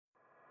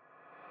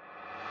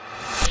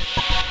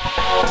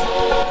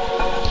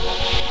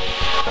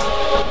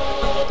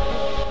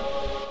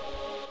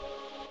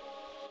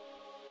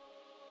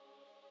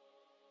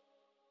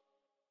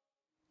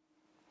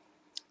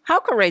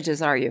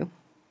courageous are you?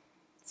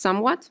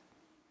 Somewhat?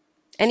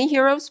 Any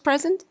heroes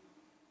present?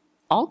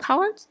 All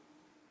cowards?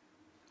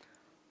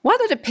 What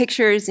are the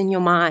pictures in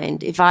your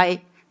mind if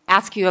I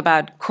ask you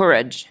about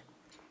courage?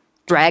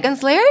 Dragon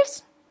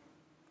slayers?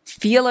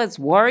 Fearless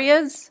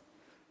warriors?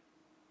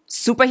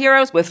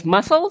 Superheroes with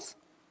muscles?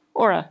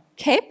 Or a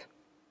cape?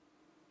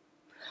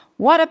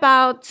 What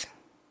about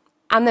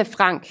Anne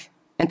Frank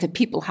and the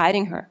people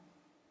hiding her?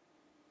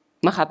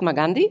 Mahatma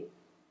Gandhi?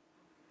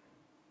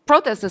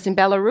 Protesters in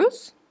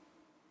Belarus?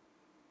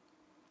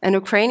 An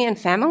Ukrainian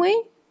family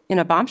in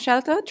a bomb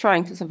shelter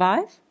trying to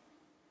survive?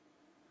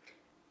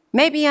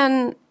 Maybe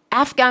an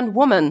Afghan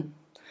woman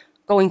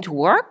going to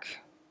work?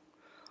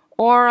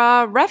 Or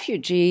a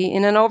refugee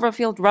in an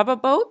overfilled rubber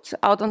boat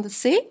out on the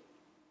sea?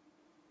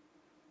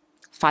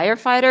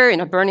 Firefighter in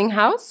a burning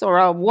house? Or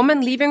a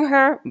woman leaving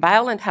her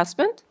violent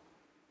husband?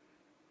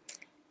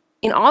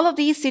 In all of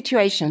these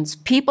situations,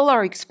 people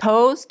are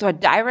exposed to a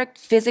direct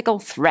physical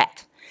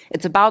threat.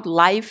 It's about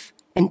life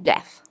and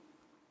death.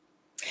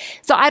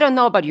 So I don't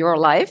know about your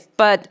life,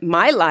 but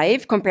my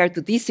life, compared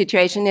to this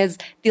situation, is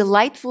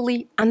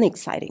delightfully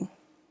unexciting.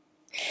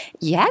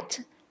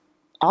 Yet,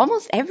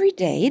 almost every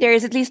day, there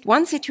is at least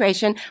one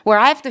situation where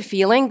I have the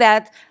feeling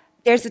that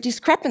there's a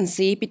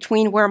discrepancy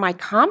between where my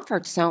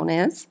comfort zone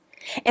is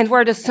and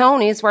where the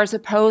zone is where I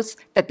suppose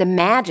that the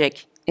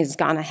magic is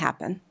gonna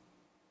happen.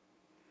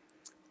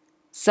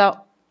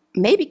 So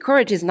maybe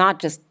courage is not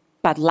just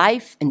about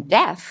life and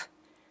death,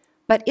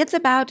 but it's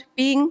about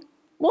being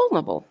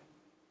vulnerable.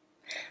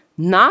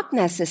 Not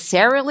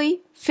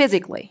necessarily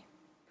physically,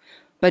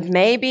 but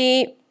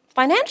maybe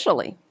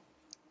financially,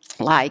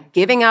 like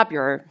giving up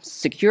your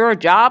secure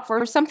job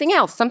for something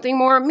else, something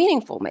more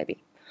meaningful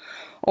maybe.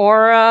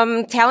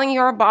 Or telling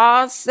your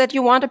boss that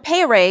you want a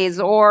pay raise,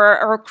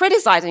 or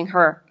criticizing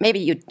her. Maybe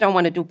you don't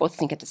want to do both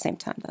things at the same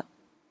time, though.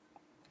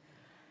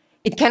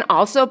 It can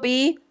also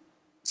be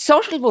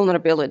social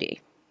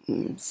vulnerability,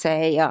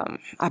 say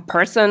a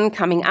person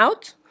coming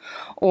out,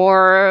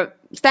 or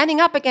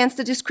standing up against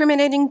a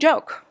discriminating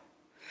joke,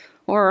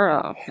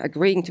 or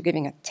agreeing to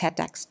giving a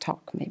TEDx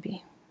talk,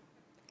 maybe.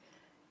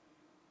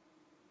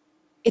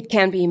 It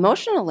can be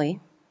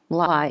emotionally,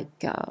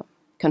 like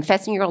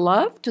confessing your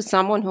love to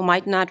someone who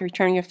might not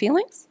return your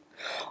feelings,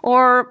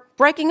 or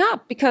breaking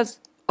up because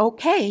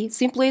okay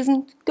simply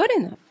isn't good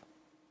enough.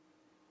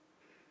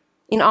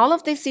 In all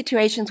of these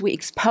situations, we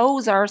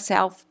expose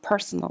ourselves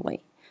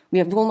personally.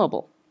 We are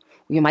vulnerable.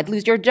 You might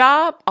lose your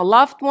job, a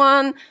loved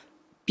one,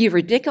 be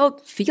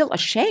ridiculed, feel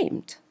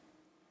ashamed.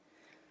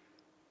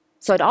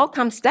 So it all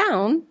comes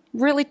down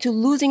really to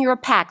losing your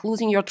pack,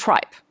 losing your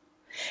tribe.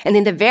 And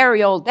in the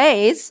very old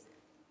days,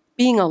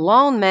 being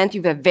alone meant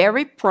you were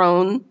very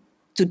prone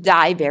to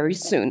die very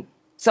soon.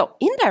 So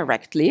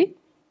indirectly,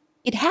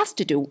 it has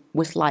to do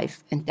with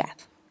life and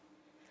death.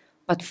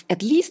 But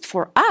at least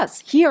for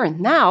us, here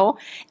and now,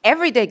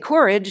 everyday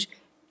courage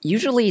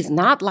usually is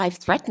not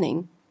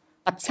life-threatening,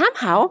 but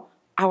somehow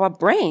our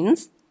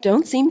brains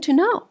don't seem to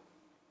know.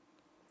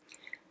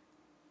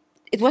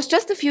 It was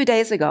just a few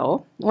days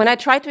ago when I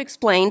tried to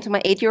explain to my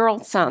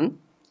 8-year-old son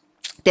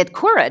that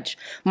courage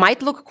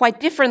might look quite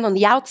different on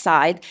the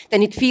outside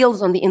than it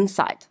feels on the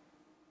inside.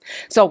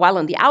 So while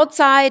on the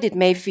outside it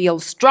may feel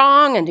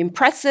strong and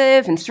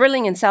impressive and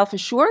thrilling and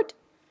self-assured,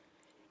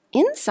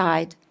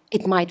 inside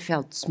it might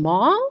feel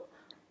small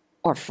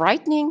or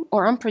frightening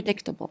or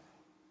unpredictable.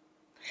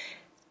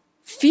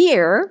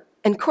 Fear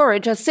and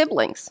courage are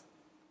siblings.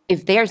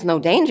 If there's no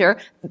danger,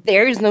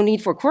 there is no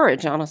need for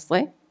courage,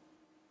 honestly.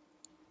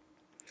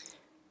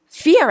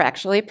 Fear,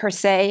 actually, per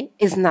se,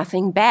 is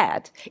nothing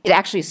bad. It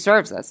actually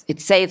serves us. It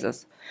saves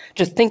us.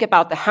 Just think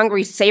about the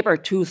hungry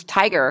saber-toothed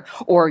tiger,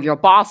 or your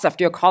boss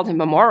after you called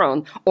him a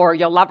moron, or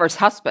your lover's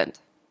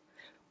husband.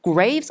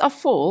 Graves are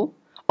full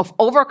of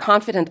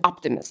overconfident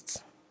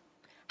optimists.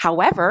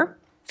 However,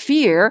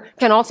 fear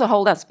can also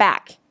hold us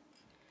back.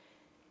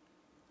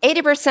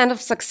 80%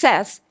 of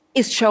success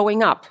is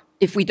showing up.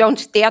 If we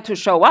don't dare to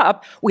show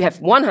up, we have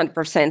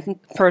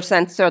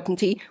 100%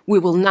 certainty we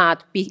will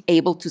not be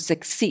able to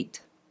succeed.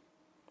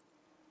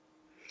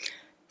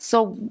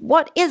 So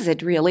what is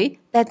it really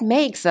that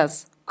makes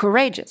us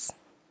courageous?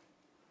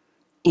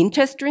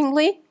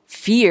 Interestingly,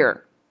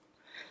 fear.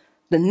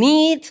 The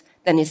need,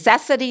 the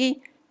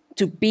necessity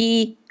to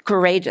be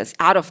courageous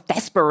out of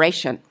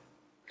desperation.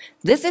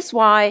 This is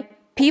why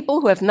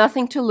people who have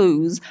nothing to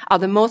lose are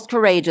the most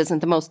courageous and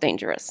the most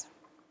dangerous.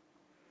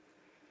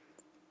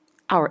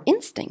 Our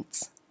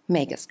instincts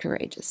make us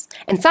courageous.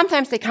 And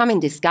sometimes they come in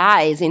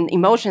disguise in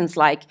emotions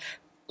like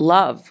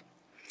love.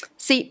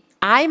 See,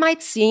 I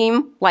might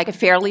seem like a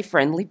fairly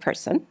friendly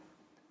person,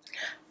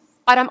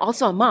 but I'm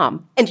also a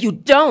mom, and you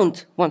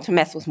don't want to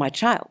mess with my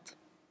child.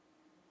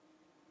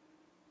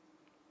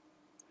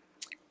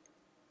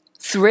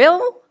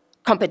 Thrill,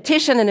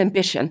 competition, and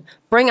ambition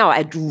bring our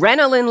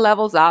adrenaline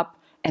levels up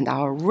and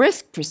our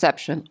risk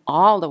perception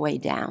all the way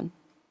down.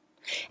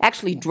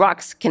 Actually,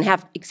 drugs can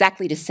have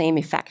exactly the same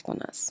effect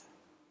on us.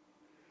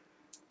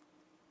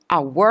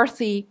 Our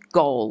worthy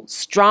goal,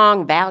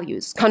 strong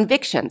values,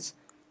 convictions,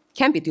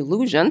 can be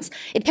delusions.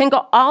 It can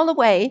go all the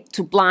way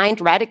to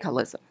blind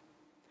radicalism.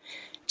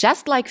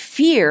 Just like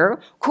fear,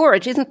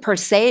 courage isn't per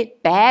se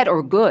bad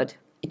or good.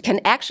 It can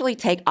actually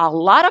take a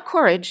lot of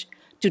courage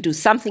to do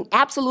something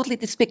absolutely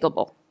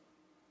despicable.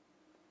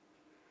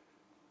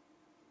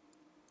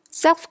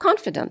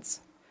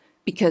 Self-confidence,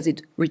 because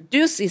it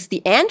reduces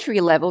the entry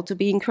level to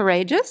being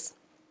courageous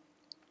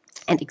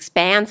and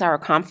expands our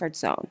comfort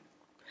zone.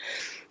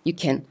 You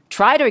can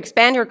try to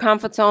expand your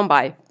comfort zone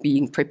by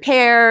being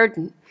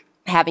prepared,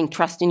 having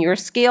trust in your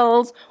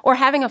skills, or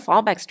having a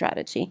fallback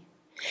strategy.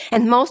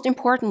 And most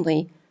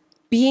importantly,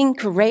 being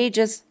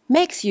courageous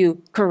makes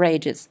you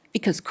courageous,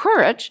 because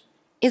courage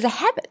is a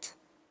habit.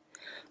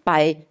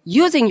 By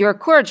using your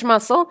courage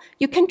muscle,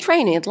 you can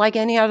train it like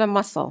any other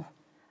muscle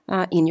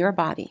in your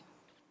body.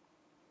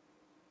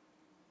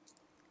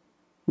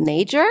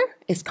 Nature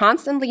is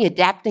constantly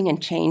adapting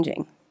and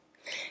changing.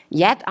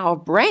 Yet our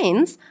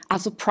brains are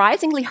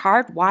surprisingly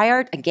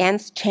hardwired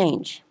against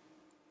change.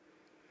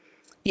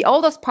 The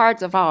oldest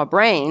parts of our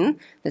brain,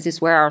 this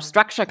is where our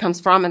structure comes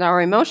from and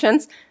our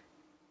emotions,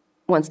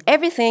 wants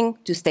everything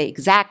to stay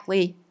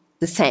exactly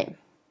the same.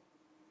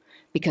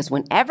 Because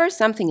whenever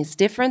something is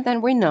different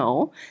than we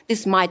know,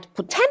 this might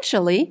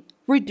potentially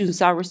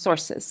reduce our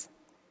resources,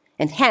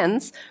 and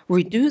hence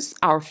reduce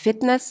our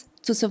fitness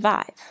to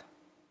survive.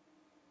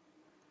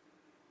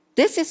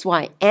 This is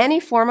why any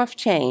form of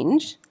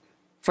change,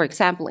 for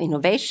example,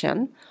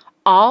 innovation,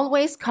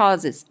 always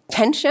causes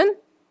tension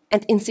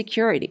and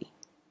insecurity.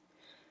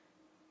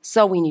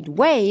 So we need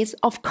ways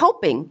of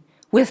coping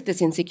with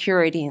this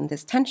insecurity and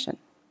this tension.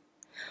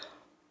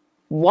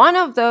 One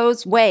of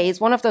those ways,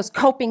 one of those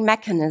coping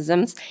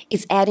mechanisms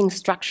is adding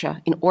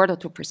structure in order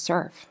to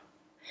preserve.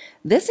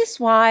 This is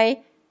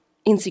why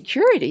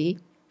insecurity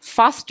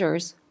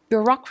fosters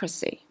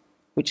bureaucracy,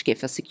 which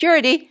gives us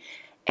security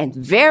and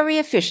very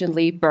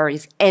efficiently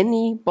buries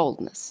any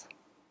boldness.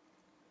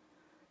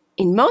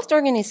 In most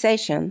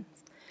organizations,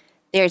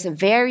 there's a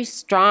very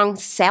strong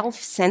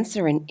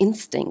self-censoring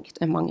instinct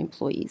among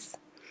employees.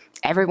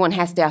 Everyone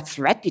has their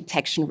threat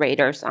detection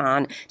radars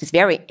on, just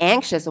very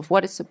anxious of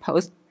what is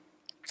supposed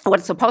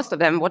of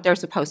them, what they're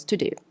supposed to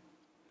do.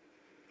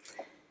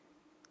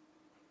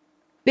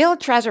 Bill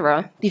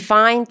Treasurer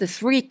defined the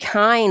 3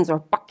 kinds or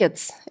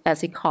buckets,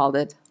 as he called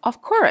it,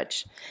 of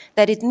courage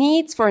that it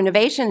needs for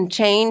innovation and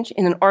change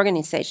in an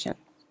organization.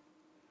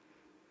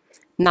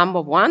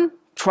 Number 1,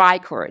 try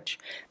courage.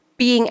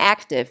 Being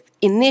active,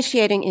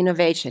 initiating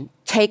innovation,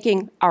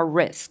 taking a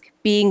risk,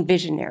 being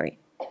visionary.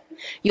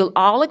 You'll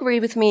all agree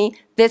with me,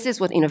 this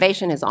is what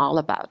innovation is all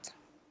about.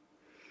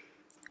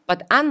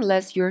 But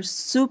unless you're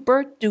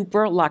super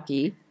duper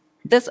lucky,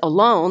 this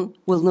alone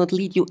will not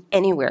lead you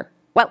anywhere.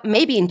 Well,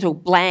 maybe into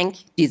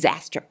blank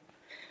disaster.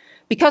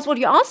 Because what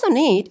you also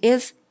need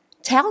is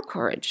tell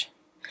courage.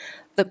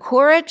 The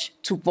courage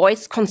to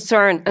voice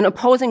concern, an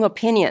opposing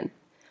opinion,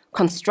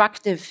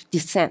 constructive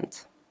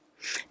dissent.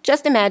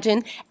 Just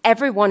imagine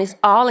everyone is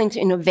all into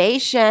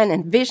innovation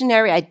and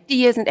visionary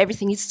ideas and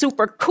everything is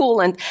super cool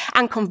and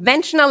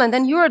unconventional, and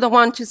then you're the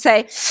one to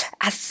say,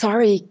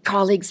 sorry,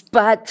 colleagues,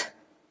 but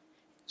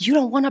you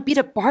don't want to be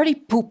the party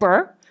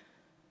pooper.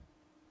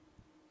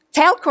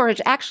 Tell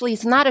courage actually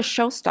is not a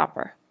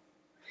showstopper.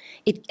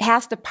 It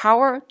has the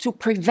power to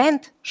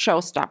prevent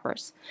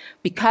showstoppers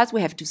because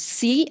we have to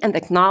see and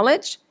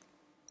acknowledge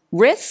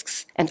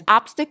risks and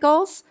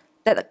obstacles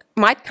that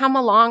might come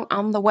along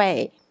on the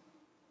way.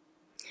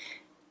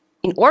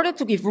 In order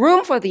to give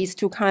room for these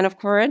 2 kinds of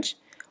courage,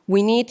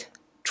 we need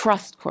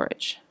trust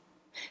courage,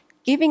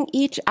 giving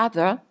each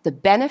other the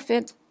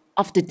benefit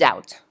of the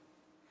doubt,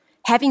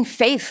 having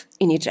faith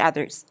in each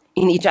other's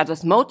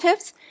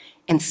motives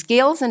and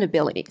skills and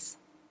abilities.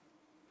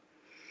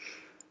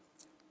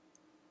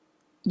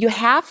 You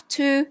have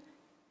to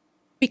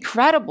be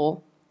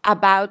credible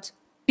about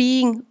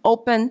being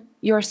open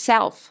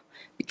yourself,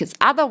 because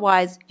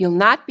otherwise you'll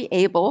not be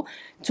able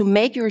to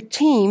make your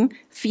team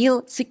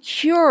feel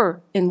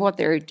secure in what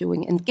they're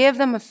doing and give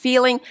them a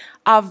feeling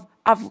of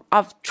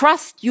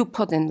trust you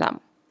put in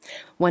them.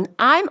 When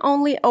I'm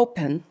only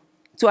open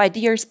to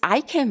ideas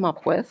I came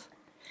up with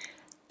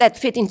that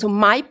fit into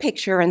my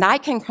picture and I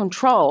can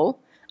control,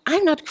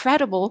 I'm not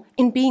credible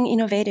in being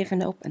innovative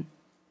and open.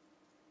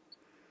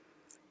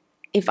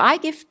 If I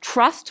give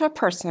trust to a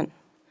person,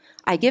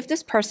 I give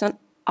this person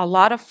a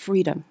lot of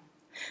freedom,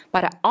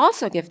 but I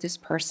also give this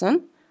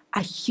person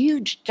a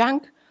huge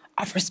chunk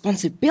of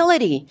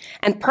responsibility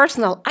and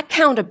personal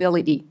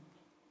accountability,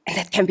 and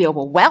that can be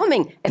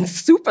overwhelming and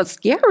super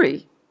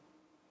scary.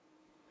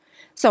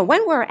 So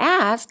when we're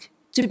asked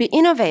to be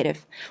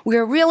innovative, we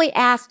are really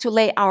asked to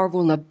lay our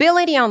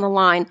vulnerability on the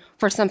line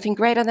for something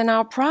greater than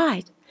our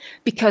pride,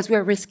 because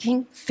we're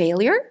risking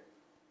failure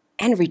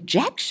and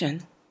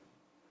rejection.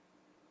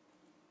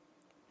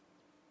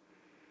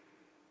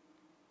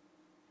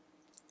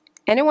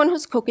 Anyone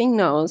who's cooking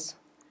knows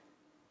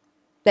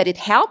that it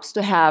helps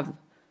to have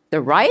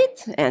the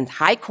right and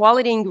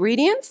high-quality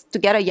ingredients to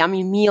get a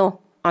yummy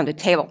meal on the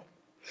table.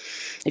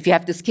 If you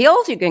have the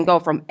skills, you can go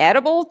from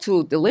edible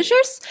to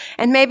delicious,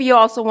 and maybe you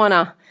also want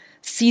to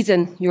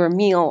season your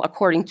meal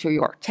according to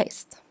your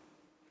taste.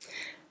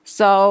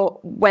 So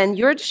when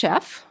you're the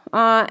chef,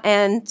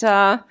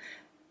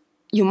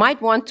 you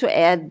might want to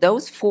add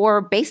those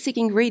 4 basic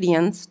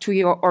ingredients to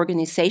your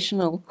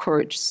organizational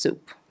courage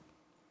soup.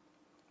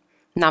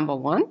 Number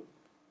 1,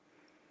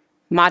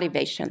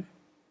 motivation.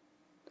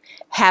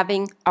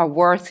 Having a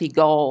worthy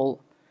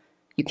goal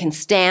you can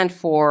stand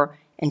for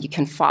and you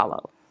can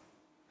follow.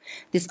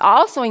 This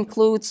also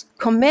includes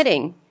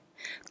committing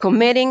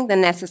the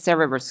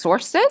necessary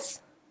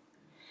resources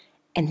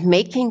and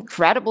making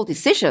credible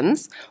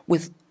decisions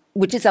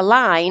which is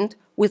aligned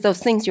with those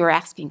things you're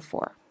asking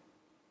for.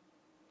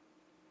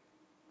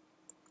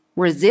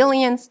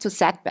 Resilience to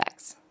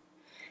setbacks.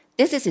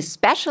 This is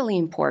especially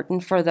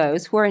important for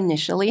those who are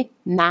initially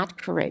not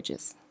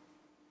courageous.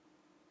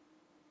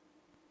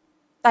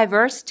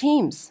 Diverse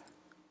teams.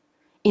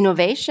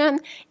 Innovation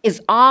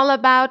is all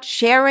about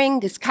sharing,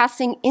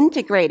 discussing,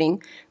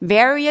 integrating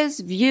various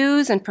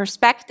views and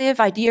perspective,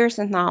 ideas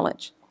and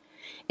knowledge.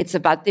 It's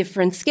about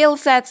different skill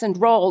sets and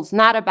roles,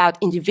 not about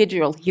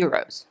individual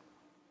heroes.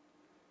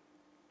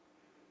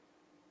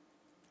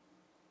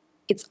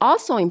 It's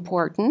also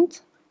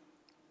important,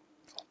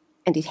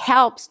 and it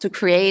helps to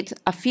create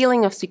a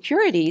feeling of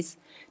security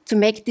to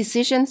make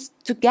decisions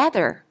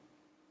together.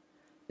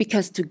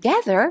 Because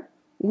together,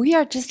 we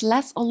are just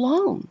less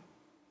alone.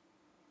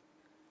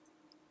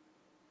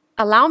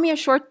 Allow me a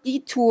short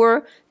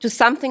detour to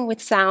something which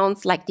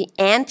sounds like the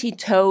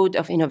antidote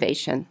of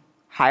innovation,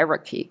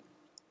 hierarchy.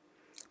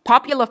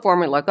 Popular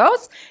formula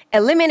goes,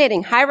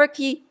 eliminating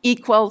hierarchy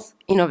equals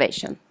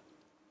innovation.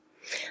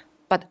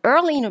 But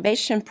early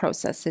innovation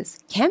processes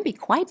can be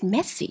quite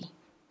messy.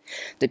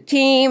 The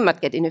team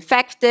might get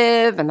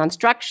ineffective and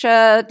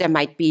unstructured. There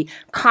might be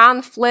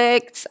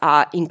conflicts.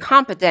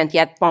 Incompetent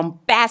yet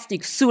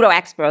bombastic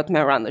pseudo-expert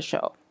may run the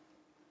show.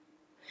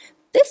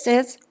 This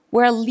is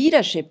where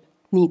leadership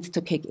needs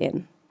to kick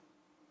in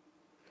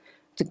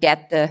to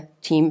get the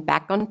team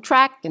back on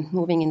track and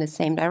moving in the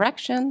same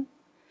direction,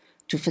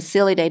 to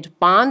facilitate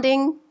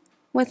bonding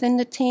within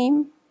the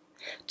team,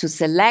 to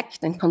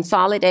select and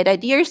consolidate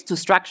ideas, to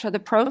structure the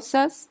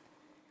process,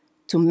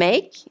 to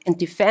make and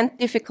defend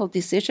difficult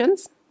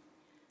decisions,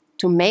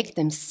 to make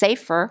them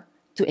safer,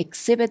 to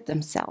exhibit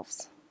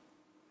themselves.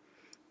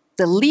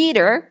 The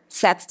leader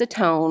sets the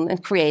tone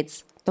and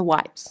creates the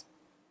vibes.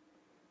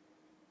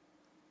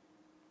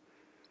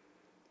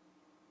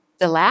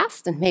 The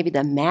last, and maybe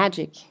the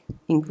magic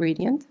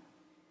ingredient,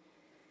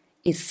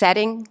 is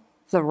setting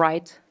the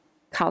right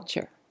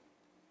culture.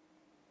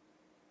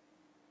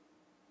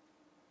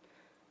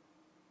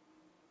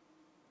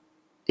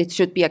 It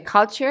should be a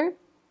culture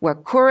where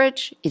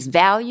courage is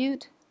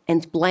valued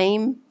and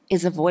blame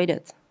is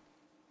avoided.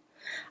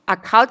 A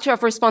culture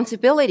of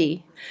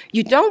responsibility.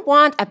 You don't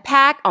want a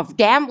pack of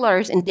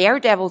gamblers and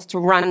daredevils to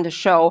run the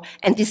show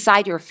and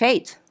decide your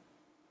fate.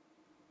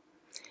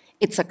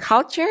 It's a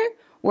culture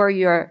where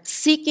you're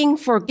seeking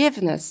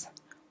forgiveness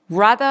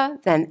rather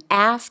than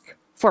ask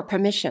for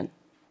permission.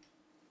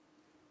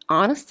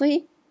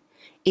 Honestly,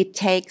 it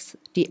takes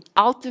the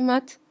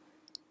ultimate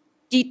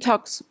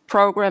detox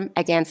program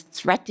against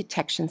threat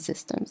detection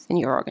systems in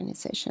your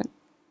organization.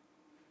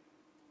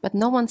 But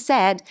no one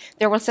said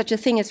there was such a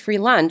thing as free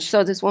lunch,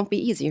 so this won't be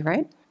easy,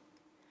 right?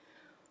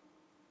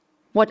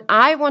 What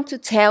I want to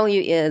tell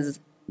you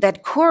is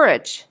that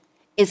courage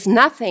is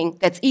nothing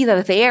that's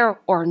either there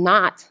or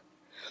not.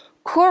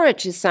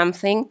 Courage is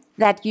something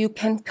that you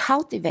can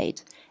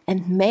cultivate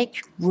and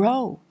make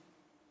grow.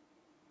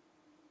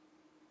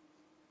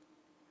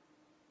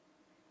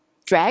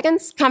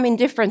 Dragons come in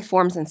different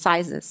forms and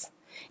sizes,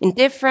 in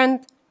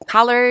different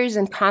colors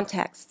and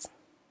contexts.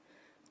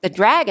 The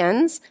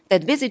dragons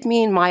that visit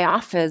me in my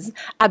office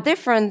are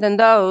different than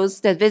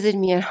those that visit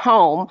me at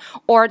home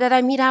or that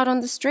I meet out on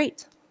the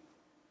street.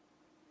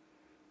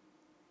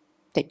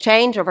 They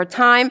change over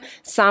time.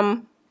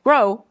 Some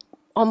grow,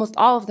 almost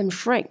all of them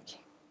shrink.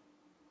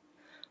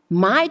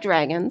 My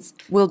dragons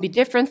will be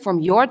different from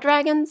your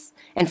dragons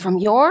and from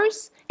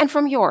yours and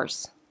from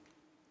yours.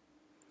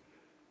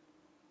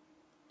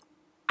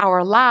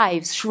 Our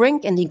lives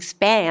shrink and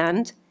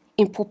expand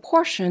in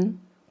proportion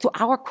to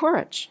our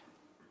courage.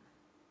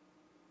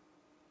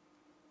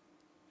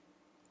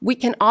 We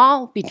can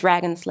all be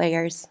dragon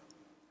slayers,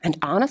 and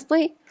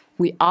honestly,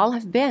 we all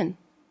have been.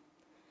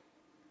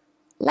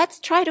 Let's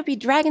try to be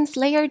dragon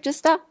slayer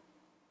just a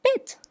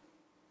bit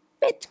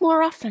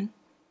more often.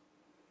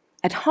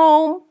 At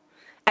home,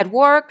 at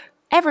work,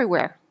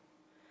 everywhere.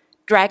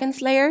 Dragon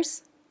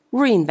slayers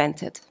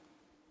reinvented.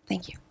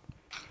 Thank you.